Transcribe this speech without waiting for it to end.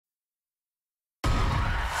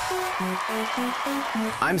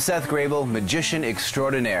I'm Seth Grabel, magician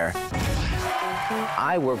extraordinaire.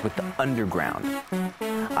 I work with the underground.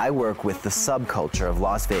 I work with the subculture of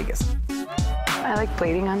Las Vegas. I like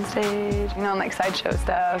bleeding on stage, you know, and like sideshow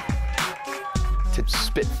stuff. To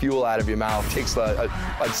spit fuel out of your mouth takes,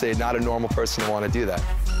 I'd say, not a normal person to want to do that.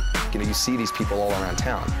 You know, you see these people all around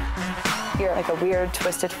town. You're like a weird,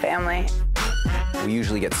 twisted family. We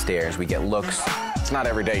usually get stares, we get looks. It's not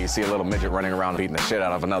every day you see a little midget running around beating the shit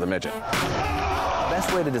out of another midget. The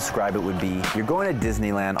best way to describe it would be, you're going to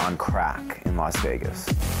Disneyland on crack in Las Vegas.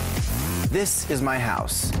 This is my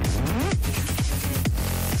house.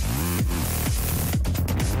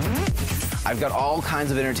 I've got all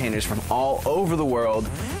kinds of entertainers from all over the world,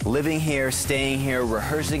 living here, staying here,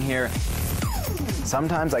 rehearsing here.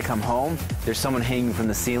 Sometimes I come home, there's someone hanging from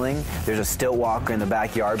the ceiling, there's a stilt walker in the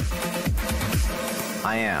backyard.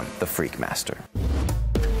 I am the Freak Master.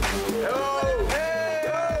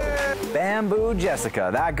 Bamboo Jessica,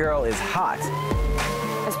 that girl is hot.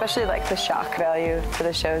 Especially like the shock value for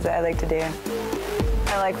the shows that I like to do.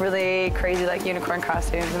 I like really crazy like unicorn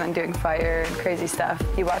costumes and then doing fire and crazy stuff.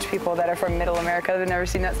 You watch people that are from Middle America that have never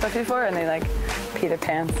seen that stuff before and they like pee their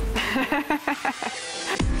pants.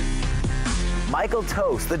 Michael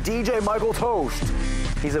Toast, the DJ Michael Toast.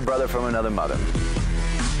 He's a brother from another mother.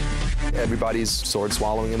 Everybody's sword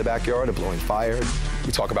swallowing in the backyard and blowing fire.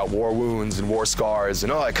 We talk about war wounds and war scars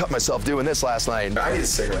and, oh, I cut myself doing this last night. I need a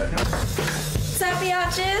cigarette. What's up,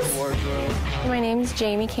 biatches? My name's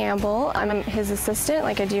Jamie Campbell. I'm his assistant,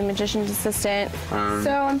 like I do magician's assistant.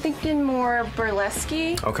 So I'm thinking more burlesque.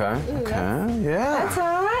 Okay, Ooh, okay, yeah. That's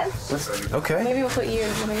hot. Okay. Maybe we'll put you in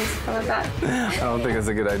something. How about that? I don't think it's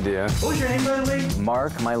a good idea. What was your name, by the way?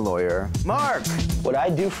 Mark, my lawyer. Mark! What I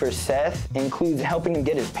do for Seth includes helping him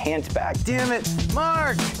get his pants back. Damn it,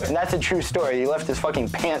 Mark! And that's a true story. He left his fucking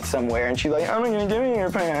pants somewhere, and she's like, I'm not gonna give you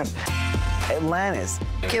your pants. Atlantis.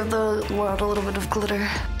 Give the world a little bit of glitter.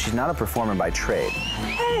 She's not a performer by trade.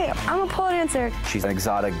 Hey, I'm a pole dancer. She's an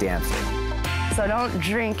exotic dancer. So don't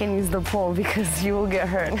drink and use the pole because you will get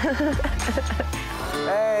hurt.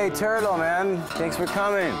 Hey, Turtle, man. Thanks for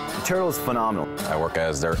coming. Turtle's phenomenal. I work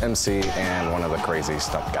as their MC and one of the crazy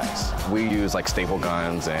stunt guys. We use like staple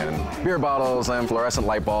guns and beer bottles and fluorescent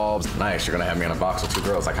light bulbs. Nice, you're gonna have me in a box with two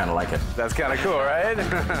girls. I kind of like it. That's kind of cool,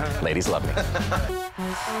 right? Ladies love me.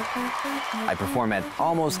 I perform at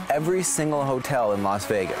almost every single hotel in Las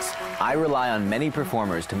Vegas. I rely on many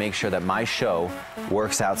performers to make sure that my show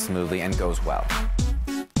works out smoothly and goes well.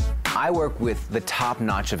 I work with the top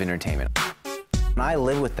notch of entertainment. I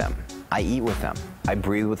live with them, I eat with them, I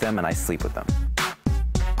breathe with them, and I sleep with them.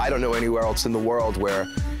 I don't know anywhere else in the world where,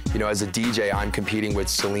 you know, as a DJ, I'm competing with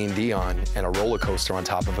Celine Dion and a roller coaster on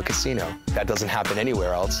top of a casino. That doesn't happen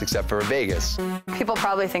anywhere else except for Vegas. People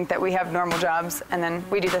probably think that we have normal jobs and then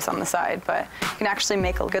we do this on the side, but you can actually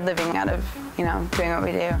make a good living out of, you know, doing what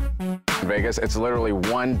we do. In Vegas, it's literally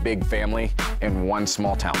one big family in one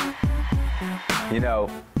small town. You know,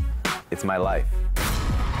 it's my life.